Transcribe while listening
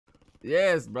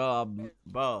Yes, bro.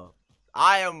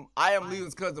 I am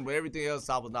Leland's cousin, but everything else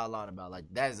I was not lying about. Like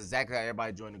that is exactly how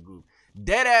everybody joined the group.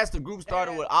 Dead ass, the group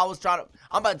started with I'm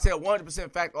about to tell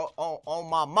 100% fact on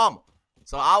my mama.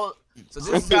 So this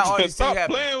is how RDC Stop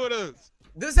happened. playing with us.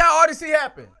 This is how RDC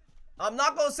happened. I'm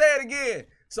not gonna say it again.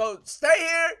 So stay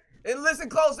here and listen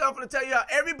closely. I'm gonna tell you how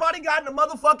everybody got in the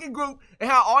motherfucking group and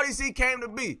how RDC came to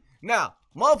be. Now,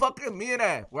 motherfucking me and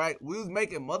Av, right? We was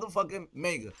making motherfucking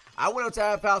manga. I went up to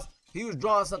Av's house. He was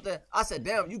drawing something. I said,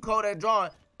 damn, you cold at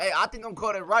drawing. Hey, I think I'm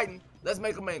cold at writing. Let's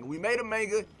make a manga. We made a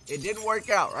manga. It didn't work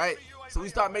out, right? So we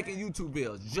started making YouTube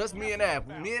videos. Just me and Av.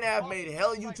 Me and Av made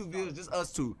hella YouTube videos, just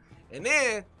us two. And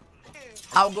then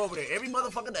I would go over there every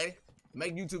motherfucking day,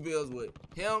 make YouTube videos with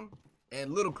him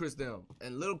and Little Chris them.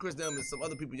 And Little Chris them and some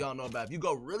other people y'all know about. If you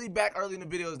go really back early in the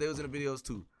videos, they was in the videos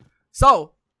too.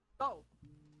 So,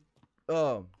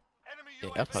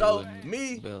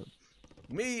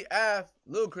 me, Av,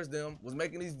 Lil Chris them was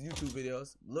making these YouTube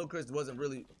videos. Lil Chris wasn't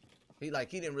really, he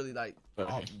didn't really like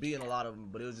be in a lot of them,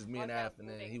 but it was just me and Av, and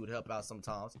then he would help out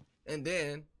sometimes. And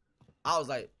then I was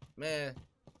like, man,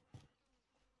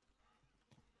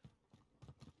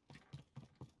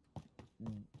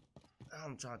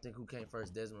 I'm trying to think who came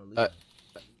first, Desmond or Leland.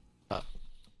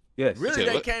 Yes. Really,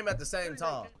 they came at the same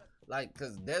time. Like,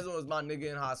 cause Desmond was my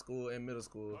nigga in high school and middle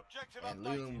school, and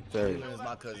Leland is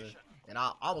my cousin. And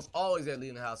I was always at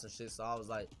Leland's house and shit, so I was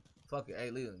like, fuck it, hey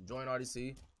Leland, join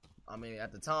RDC. I mean,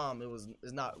 at the time, we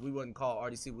wasn't called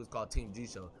RDC, it was called Team G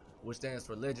Show, which stands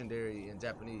for legendary in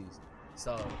Japanese.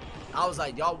 So I was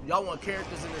like, y'all want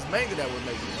characters in this manga that we're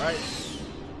making, right?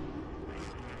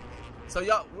 So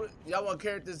y'all want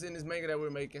characters in this manga that we're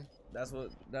making. That's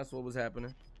what was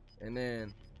happening. And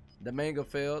then the manga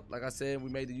failed. Like I said, we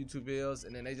made the YouTube videos,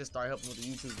 and then they just started helping with the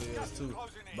YouTube videos too.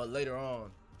 But later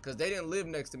on, because they didn't live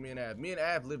next to me and Av. Me and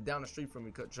Av lived down the street from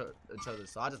each other.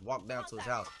 So I just walked down to his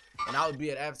house. And I would be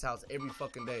at Av's house every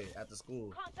fucking day after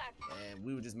school. And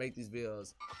we would just make these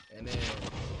videos. And then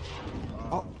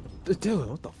dude,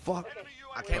 what the fuck?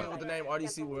 I came up with the name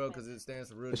RDCWorld because it stands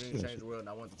for Real Dreams Change the World, and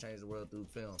I want to change the world through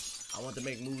film. I want to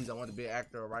make movies. I want to be an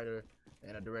actor, a writer,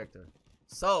 and a director.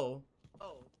 So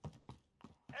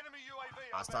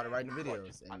I started writing the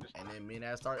videos, and then me and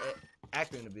Av started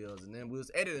acting in the videos, and then we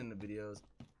was editing the videos,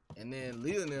 and then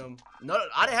Leland them. No,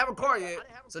 I didn't have a car yet,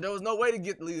 so there was no way to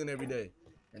get Leland every day.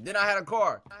 And then I had a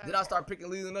car. Then I started picking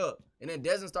Leland up, and then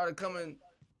Desmond started coming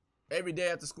every day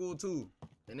after school too.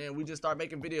 And then we just started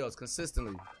making videos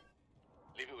consistently.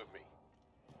 Leave it with me.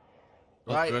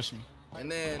 Right? And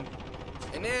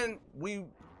then we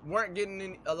weren't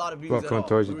getting a lot of views at all.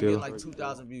 We were getting like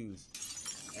 2,000 views.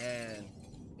 And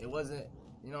it wasn't,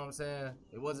 you know what I'm saying?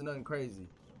 It wasn't nothing crazy.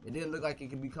 It didn't look like it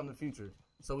could become the future.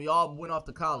 So we all went off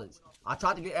to college. I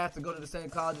tried to get Av to go to the same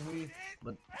college as me,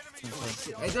 but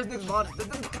hey, this nigga's modest.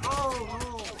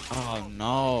 Oh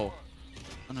no.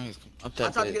 I know he's up that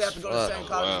I tried to get Av to go to the same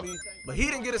college as me, but he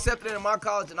didn't get accepted in my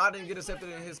college, and I didn't get accepted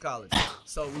in his college.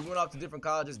 So we went off to different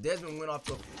colleges. Desmond went off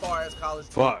to a far ass college.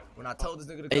 Fuck. When I told this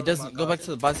nigga to come Hey, Desmond, go back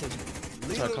to the bus station.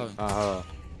 God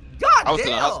I was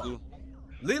still in high damn. school.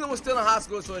 Leland was still in high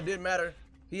school, so it didn't matter.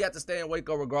 He had to stay in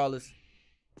Waco regardless.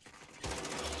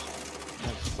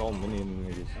 So many of them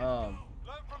niggas.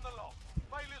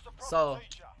 So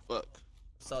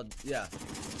yeah.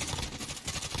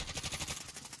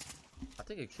 I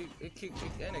think it kicked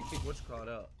what you called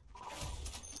out.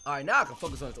 All right, now I can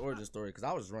focus on its origin story because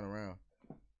I was just running around.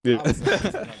 Yeah. I was not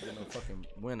getting no fucking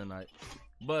win tonight.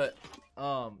 But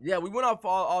yeah, we went off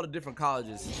all the different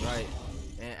colleges, right?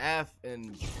 And Av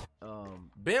and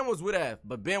Ben was with Av,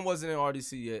 but Ben wasn't in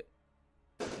RDC yet.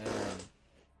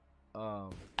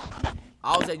 And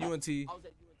I was at UNT,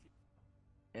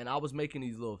 and I was making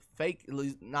these little fake,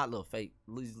 not little fake,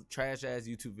 these trash ass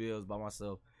YouTube videos by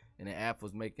myself, and then Av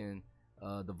was making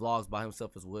the vlogs by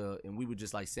himself as well, and we would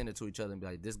just like send it to each other and be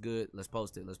like, this good, let's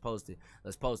post it, let's post it,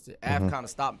 let's post it. Av kind of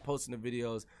stopped posting the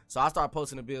videos, so I started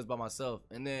posting the videos by myself.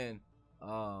 And then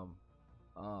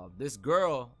this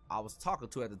girl I was talking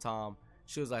to at the time,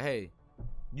 she was like, hey,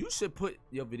 you should put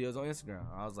your videos on Instagram.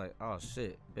 I was like, oh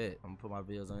shit, bet I'm gonna put my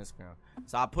videos on Instagram.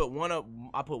 So I put one up.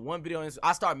 I put one video on Instagram.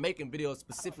 I started making videos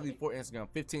specifically for Instagram,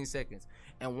 15 seconds,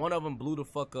 and one of them blew the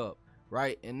fuck up,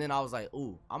 right? And then I was like,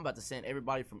 ooh, I'm about to send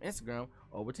everybody from Instagram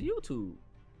over to YouTube,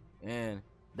 and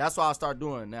that's what I started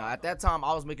doing. Now at that time,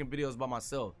 I was making videos by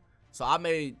myself. So I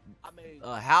made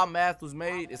how math was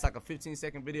made. It's like a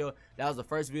 15-second video. That was the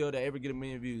first video that ever get 1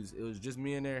 million views. It was just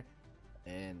me in there,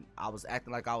 and I was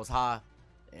acting like I was high.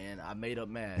 And I made up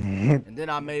math, and then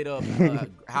I made up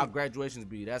how graduations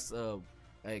be. That's a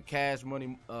Cash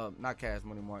Money, not Cash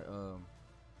Money Mark.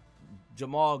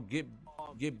 Jamal get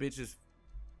bitches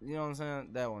you know what I'm saying?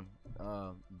 That one,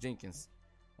 Jenkins.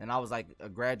 And I was like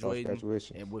graduating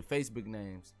and with Facebook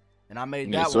names. And I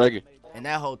made that one. And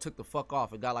that hoe took the fuck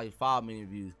off. It got like 5 million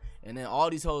views. And then all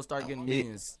these hoes start getting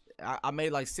millions. I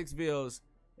made like 6 videos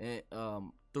and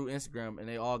through Instagram, and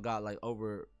they all got like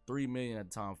over 3 million at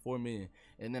the time, 4 million.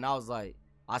 And then I was like,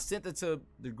 I sent it to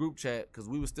the group chat because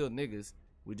we were still niggas.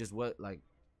 We just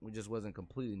wasn't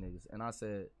completely niggas. And I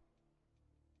said,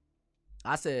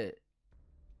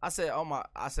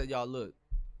 y'all look,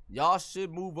 y'all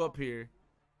should move up here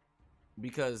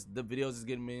because the videos is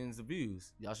getting millions of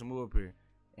views. Y'all should move up here.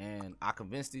 And I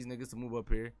convinced these niggas to move up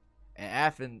here.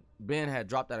 And Ben had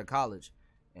dropped out of college.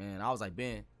 And I was like,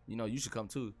 Ben, you know, you should come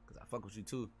too, because I fuck with you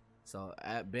too. So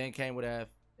Ben came with Af,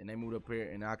 and they moved up here.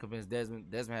 And I convinced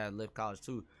Desmond. Desmond had left college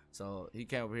too. So he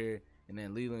came over here. And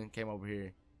then Leland came over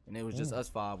here. And it was just us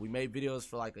 5. We made videos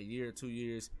for like a year or 2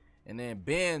 years. And then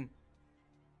Ben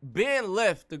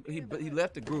left. He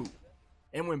left the group.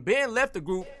 And when Ben left the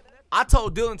group, I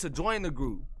told Dylan to join the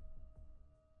group.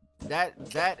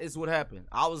 That is what happened.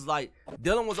 I was like,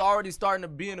 Dylan was already starting to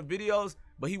be in the videos,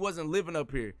 but he wasn't living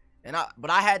up here. But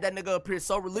I had that nigga up here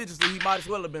so religiously, he might as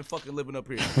well have been fucking living up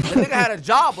here. The nigga had a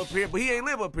job up here, but he ain't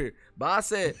live up here. But I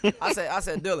said,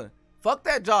 Dylan, fuck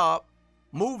that job,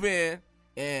 move in,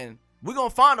 and we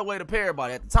gonna find a way to pay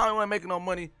everybody. At the time, we weren't making no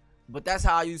money, but that's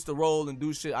how I used to roll and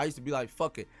do shit. I used to be like,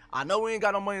 fuck it. I know we ain't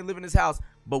got no money to live in this house,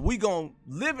 but we gonna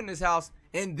live in this house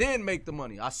and then make the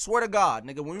money. I swear to God,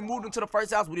 nigga, when we moved into the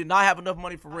first house, we did not have enough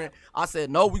money for rent. I said,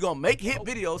 no, we gonna make hit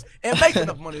videos and make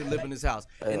enough money to live in this house.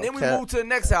 And then we moved to the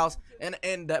next house, and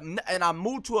I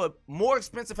moved to a more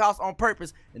expensive house on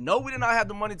purpose. And no, we did not have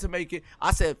the money to make it.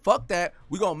 I said, fuck that.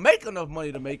 We gonna make enough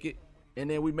money to make it. And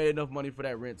then we made enough money for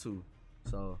that rent too.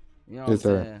 So, you know what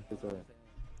I'm saying?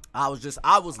 I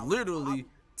was literally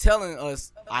telling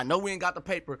us, I know we ain't got the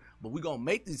paper, but we gonna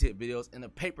make these hit videos and the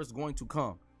paper's going to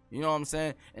come. You know what I'm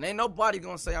saying? And ain't nobody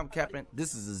gonna say I'm capping.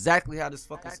 This is exactly how this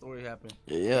fucking story happened.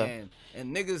 Yeah.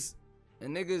 And niggas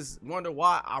wonder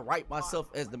why I write myself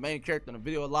as the main character in the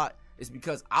video a lot. It's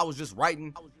because I was just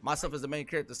writing myself as the main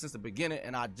character since the beginning,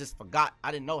 and I just forgot.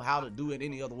 I didn't know how to do it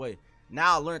any other way.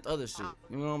 Now I learned other shit.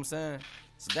 You know what I'm saying?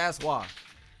 So that's why.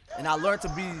 And I learned to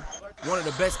be one of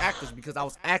the best actors because I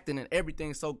was acting in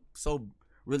everything so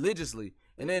religiously.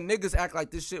 And then niggas act like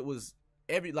this shit was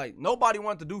nobody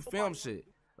wanted to do film shit.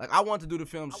 Like, I wanted to do the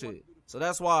film shit. So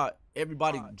that's why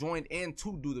everybody joined in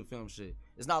to do the film shit.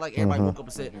 It's not like everybody woke up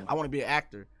and said, I want to be an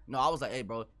actor. No, I was like, hey,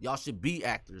 bro, y'all should be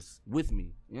actors with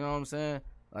me. You know what I'm saying?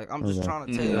 Like, I'm just trying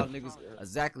to tell y'all niggas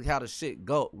exactly how the shit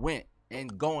went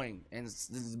and going, and this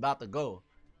is about to go.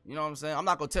 You know what I'm saying? I'm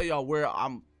not going to tell y'all where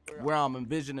I'm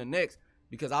envisioning next,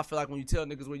 because I feel like when you tell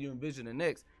niggas where you envisioning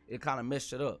next, it kind of mess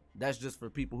shit up. That's just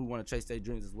for people who want to chase their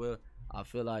dreams as well. I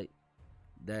feel like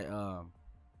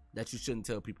that you shouldn't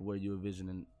tell people where you're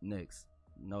envisioning next.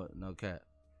 No cap.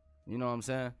 You know what I'm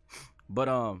saying? But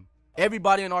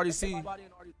everybody in RDC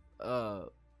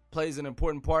plays an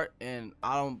important part, and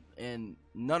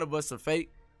none of us are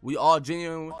fake. We all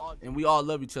genuine, and we all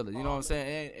love each other. You know what I'm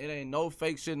saying? It ain't no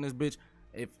fake shit in this bitch.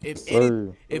 If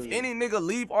any nigga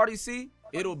leave RDC,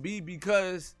 it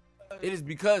is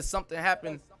because something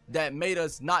happened that made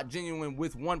us not genuine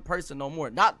with one person no more.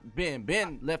 Not Ben.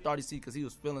 Ben left RDC because he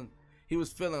was feeling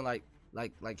like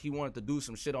he wanted to do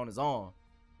some shit on his own,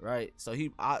 right? So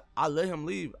I let him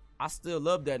leave. I still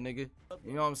love that nigga.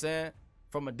 You know what I'm saying?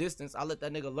 From a distance, I let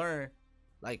that nigga learn.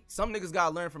 Like, some niggas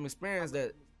gotta learn from experience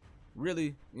that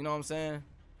really, you know what I'm saying?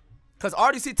 Cause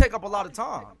RDC take up a lot of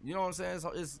time. You know what I'm saying?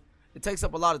 So it takes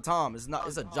up a lot of time. It's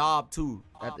a job too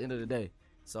at the end of the day.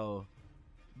 So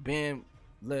Ben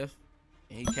left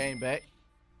and he came back.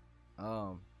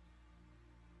 And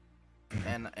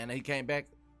he came back,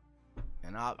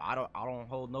 and I'm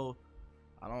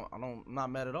not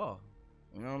mad at all.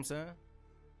 You know what I'm saying?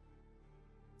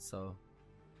 So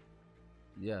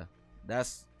yeah,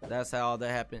 that's how all that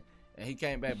happened. And he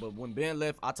came back, but when Ben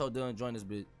left, I told Dylan to join this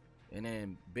bitch, and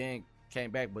then Ben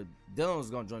came back, but Dylan was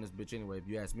gonna join this bitch anyway. If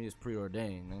you ask me, it's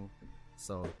preordained, man.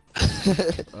 So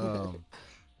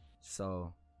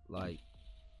so like,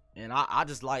 and I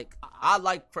just like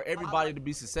for everybody to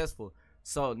be successful.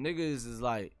 So niggas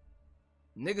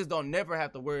don't never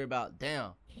have to worry about,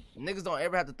 damn, niggas don't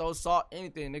ever have to throw salt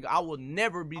anything, nigga. I will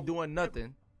never be doing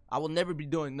nothing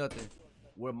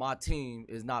where my team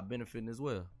is not benefiting as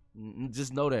well.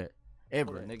 Just know that,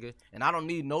 ever, nigga. And I don't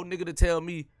need no nigga to tell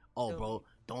me, oh, bro,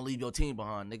 don't leave your team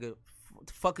behind, nigga. What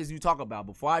the fuck is you talking about?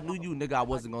 Before I knew you, nigga, I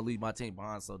wasn't gonna leave my team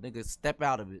behind. So, nigga, step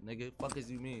out of it, nigga. Fuck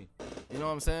is you mean? You know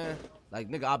what I'm saying? Like,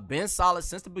 nigga, I've been solid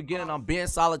since the beginning. I'm being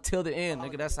solid till the end,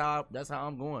 nigga. That's how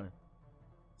I'm going.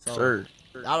 So Sir.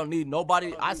 I don't need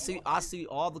nobody. I see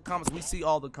all the comments. We see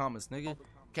all the comments, nigga.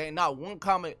 Can't not one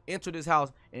comment enter this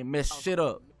house and mess shit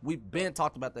up. We've been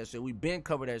talked about that shit. We've been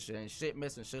covered that shit and shit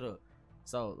messing shit up.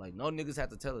 So like no niggas have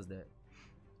to tell us that.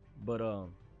 But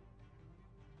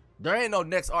there ain't no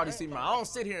next RDC, man. I don't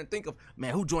sit here and think of,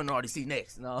 man, who joined the RDC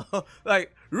next? No,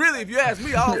 like really, if you ask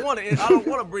me, I don't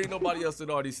want to bring nobody else to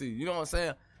the RDC. You know what I'm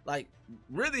saying? Like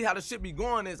really, how the shit be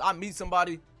going is I meet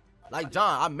somebody, like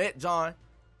John. I met John.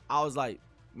 I was like,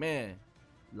 man,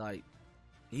 like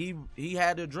he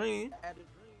had a dream.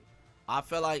 I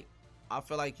felt like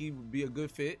he would be a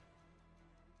good fit,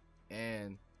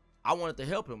 and I wanted to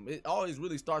help him. It always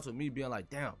really starts with me being like,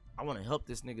 damn, I want to help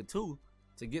this nigga too,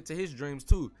 to get to his dreams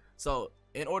too. So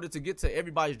in order to get to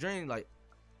everybody's dream, like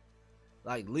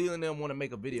Leo and them want to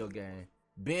make a video game.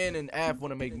 Ben and Af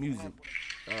want to make music.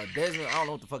 Desmond, I don't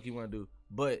know what the fuck he want to do,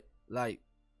 but like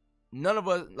none of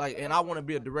us and I want to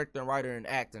be a director and writer and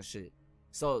act and shit.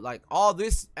 So like all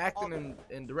this acting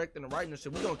and directing and writing and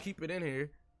shit, we gonna keep it in here,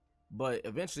 but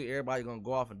eventually everybody gonna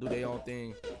go off and do their own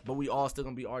thing. But we all still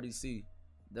gonna be RDC.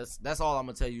 That's all I'm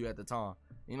gonna tell you at the time.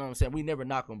 You know what I'm saying? We never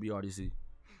not gonna be RDC.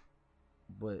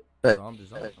 But so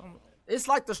it's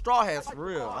like the Straw Hats for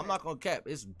real. I'm not gonna cap.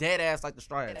 It's dead ass like the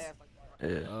Straw Hats.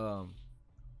 Yeah.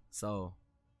 So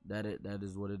that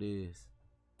is what it is.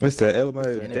 What's that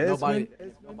element?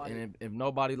 And if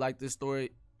nobody like this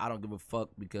story, I don't give a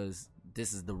fuck because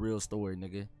this is the real story,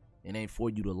 nigga. It ain't for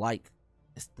you to like.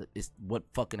 It's what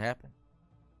fucking happened.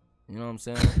 You know what I'm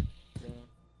saying?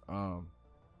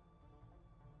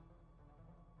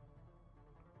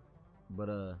 But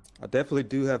I definitely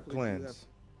do have plans.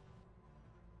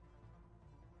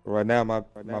 Right now, my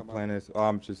plan is. Oh,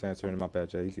 I'm just answering my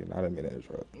bad, Jay. I didn't mean to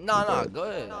interrupt. No, go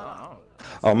ahead.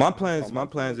 Oh, my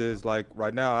plans is like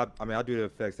right now. I mean, I do the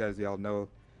effects as y'all know,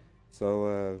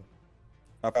 so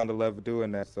I found a love of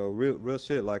doing that. So real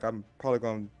shit. Like I'm probably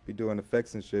gonna be doing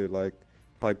effects and shit. Like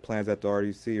probably plans at the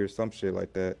RDC or some shit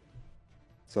like that.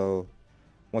 So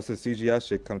once the CGI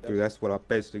shit come through, that's what I'm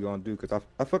basically gonna do. Cause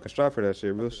I fucking strive for that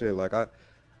shit. Real shit. Like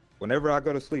whenever I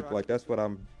go to sleep, like that's what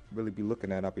I'm really be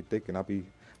looking at. I'll be thinking. I'll be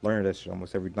learning that shit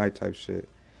almost every night type shit.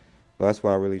 So that's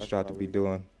what I really strive to be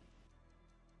doing.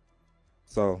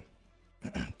 So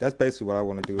that's basically what I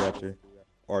want to do after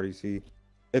RDC.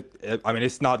 I mean,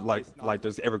 it's not like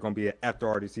there's ever gonna be an after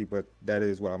RDC, but that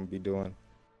is what I'm gonna be doing.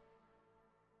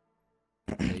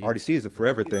 RDC is a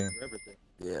forever thing.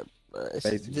 Yeah, but it's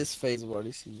Basically. this phase of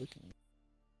RDC looking.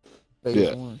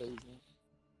 Phase 1.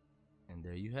 And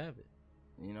there you have it.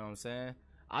 You know what I'm saying?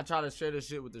 I try to share this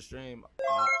shit with the stream.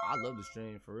 I love the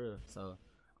stream for real. So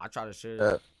I try to share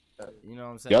it. You know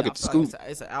what I'm saying? Y'all get the scoop. Like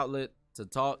it's an outlet to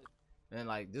talk. And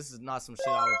like this is not some shit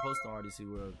I would post on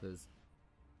RDCWorld because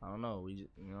I don't know. You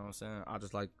know what I'm saying? I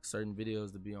just like certain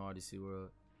videos to be on RDCWorld.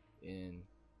 And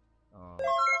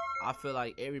I feel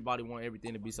like everybody want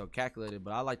everything to be so calculated,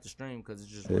 but I like the stream because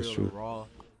it's just real and raw.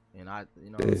 And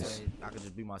you know what I'm saying? I can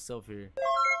just be myself here.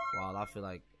 While I feel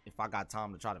like if I got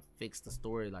time to try to fix the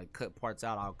story, like cut parts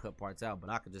out, I'll cut parts out. But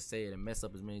I could just say it and mess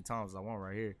up as many times as I want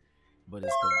right here. But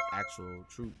it's the actual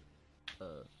truth.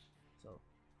 So,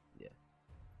 yeah.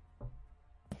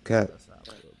 Okay. That's how I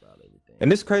feel about everything.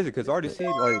 And it's crazy because RDC,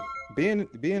 like being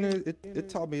it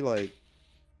taught me like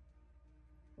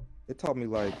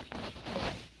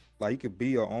you could be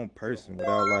your own person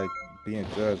without like being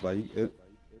judged. Like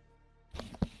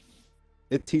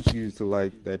it teaches you to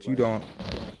like that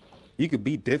you could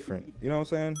be different. You know what I'm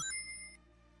saying?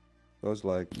 So it's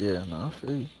like Yeah, no, I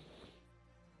feel you.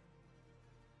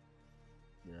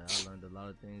 Yeah, I learned a lot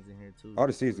of things in here too.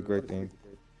 RDC is a great thing.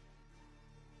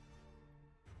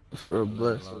 For a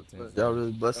bless. Y'all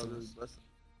really blessing us.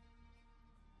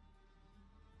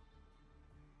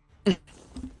 But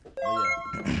yeah.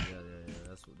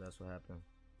 That's what happened.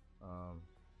 I'm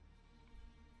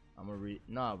gonna read.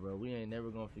 Nah, bro, we ain't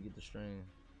never gonna forget the stream.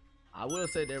 I will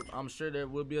say that I'm sure there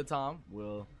will be a time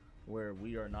where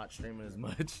we are not streaming as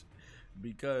much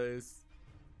because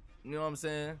you know what I'm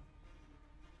saying.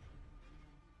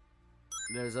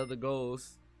 There's other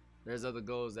goals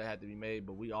that have to be made,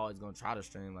 but we always gonna try to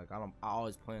stream. Like I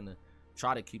always plan to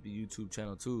try to keep the YouTube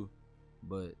channel too,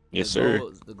 but Yes, sir.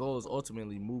 The goal is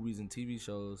ultimately movies and TV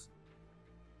shows.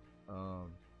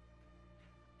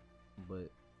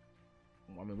 But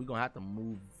I mean, we're gonna have to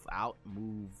move out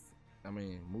and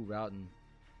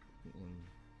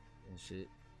shit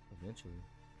eventually.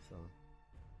 So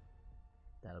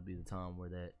that'll be the time where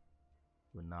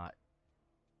we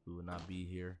would not be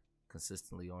here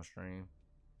consistently on stream.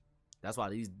 That's why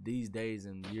these days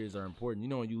and years are important. You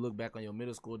know, when you look back on your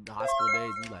middle school, high school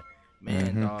days, you like,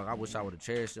 man, dog, I wish I would have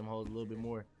cherished them hoes a little bit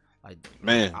more. Like,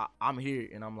 Man. I'm here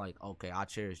and I'm like, okay, I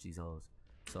cherish these hoes.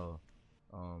 So,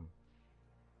 I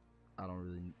don't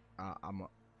really.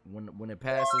 When it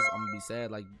passes, I'm gonna be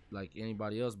sad like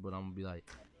anybody else, but I'm gonna be like,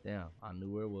 damn, I knew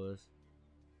where it was.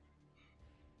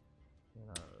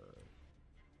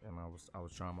 And I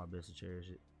was trying my best to cherish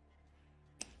it.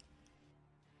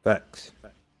 Facts.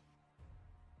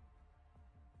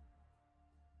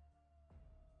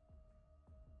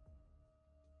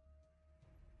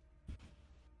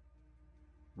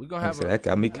 We gonna have that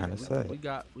got me kind of sad. We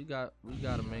got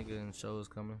a manga and shows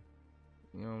coming.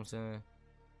 You know what I'm saying?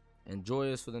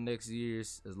 Enjoy us for the next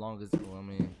years, as long as you know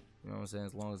what I'm saying,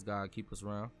 as long as God keep us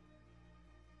around,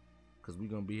 cause we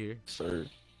gonna be here. Sir.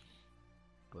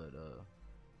 But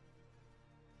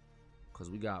cause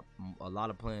we got a lot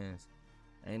of plans.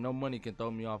 Ain't no money can throw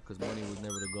me off, cause money was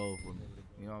never the goal for me.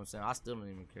 You know what I'm saying? I still don't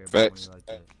even care about money like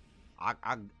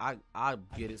that. I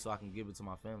get it so I can give it to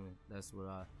my family.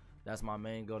 That's my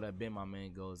main goal. That been my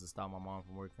main goal, is to stop my mom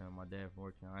from working and my dad from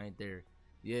working. I ain't there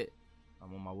yet.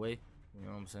 I'm on my way. You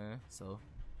know what I'm saying? So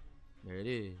there it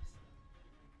is.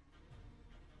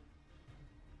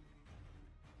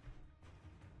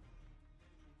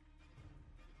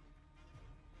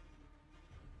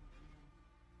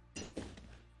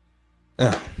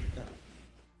 Yeah.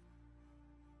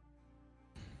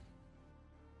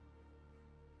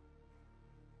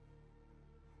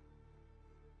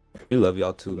 We love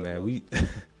y'all too, man. We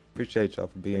appreciate y'all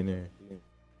for being here.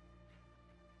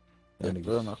 Y'all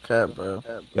Bro, no cap, bro.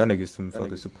 niggas some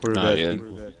fucking supportive ass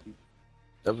people.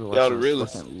 Y'all the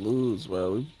realest. fucking lose,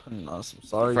 bro. We putting on some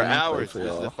sorry For gameplay hours. for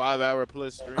This is y'all. a 5-hour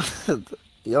plus stream.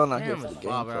 Y'all not here Damn, for the it's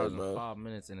 5 gameplay, hours bro. and 5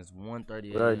 minutes, and it's 1:38.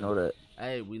 We already know that.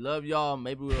 Hey, we love y'all.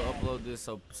 Maybe we'll upload this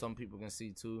so some people can see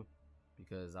too,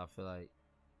 because I feel like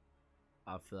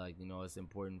you know, it's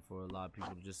important for a lot of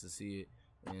people just to see it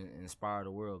and inspire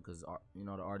the world, because you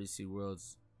know, the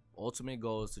RDCWorld's ultimate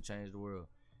goal is to change the world.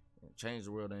 Change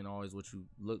the world ain't always what you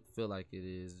feel like it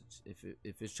is.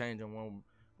 If it's changing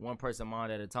one person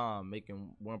mind at a time,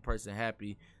 making one person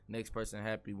happy, next person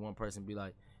happy, one person be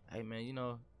like, hey man, you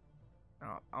know,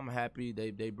 I'm happy,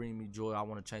 they bring me joy, I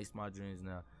want to chase my dreams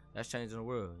now. That's changing the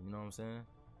world, you know what I'm saying?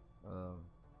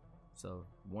 So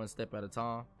one step at a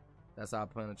time. That's how I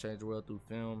plan to change the world, through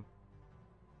film,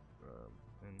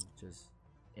 and just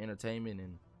entertainment,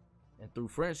 and through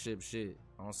friendship shit,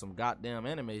 on some goddamn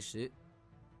anime shit.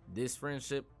 This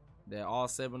friendship that all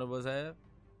 7 of us have,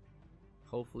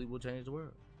 hopefully will change the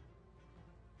world.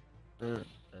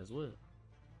 As well.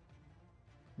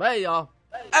 But hey, y'all.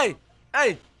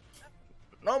 Hey.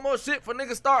 No more shit for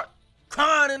niggas start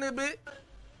crying in this bitch.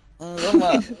 I'm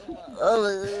like,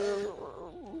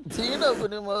 teeing up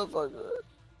with them motherfuckers.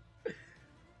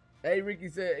 Hey, Ricky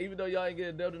said, even though y'all ain't get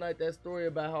a dub tonight, that story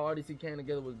about how RDC came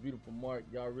together was beautiful. Mark,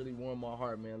 y'all really warmed my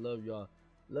heart, man. Love y'all.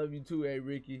 Love you too, hey,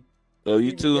 Ricky. Oh,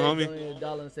 you too, homie. homie.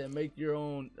 $1 and said, make your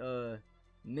own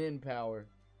nin power.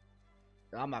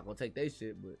 I'm not gonna take that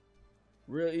shit, but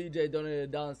Real EJ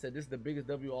donated $1 and said, this is the biggest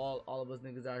W all of us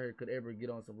niggas out here could ever get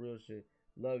on some real shit.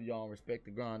 Love y'all and respect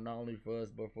the grind, not only for us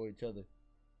but for each other.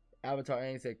 Avatar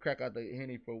Aang said, crack out the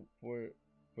Henny for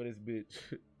this bitch.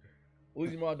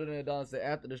 Uzi Mar donated $1 and said,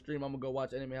 after the stream, I'm gonna go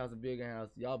watch Anime House and Video Game House.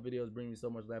 Y'all videos bring me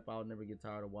so much laugh, I'll never get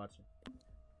tired of watching.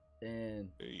 And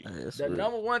the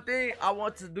number one thing I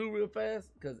want to do real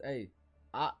fast, because hey,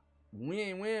 we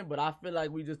ain't win, but I feel like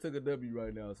we just took a W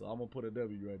right now, so I'm gonna put a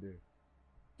W right there.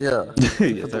 Yeah.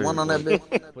 Put the one on that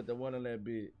bit. Put the one on that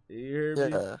bit. You heard me?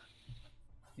 Yeah.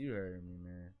 You heard me,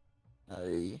 man.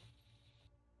 Hey.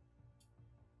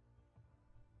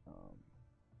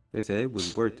 They said it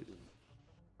was worth it.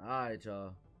 Alright,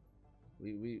 y'all.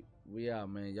 We out,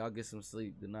 man. Y'all get some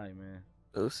sleep tonight, man.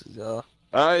 Deuces, y'all.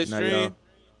 All right, Night, y'all. stream.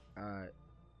 Alright.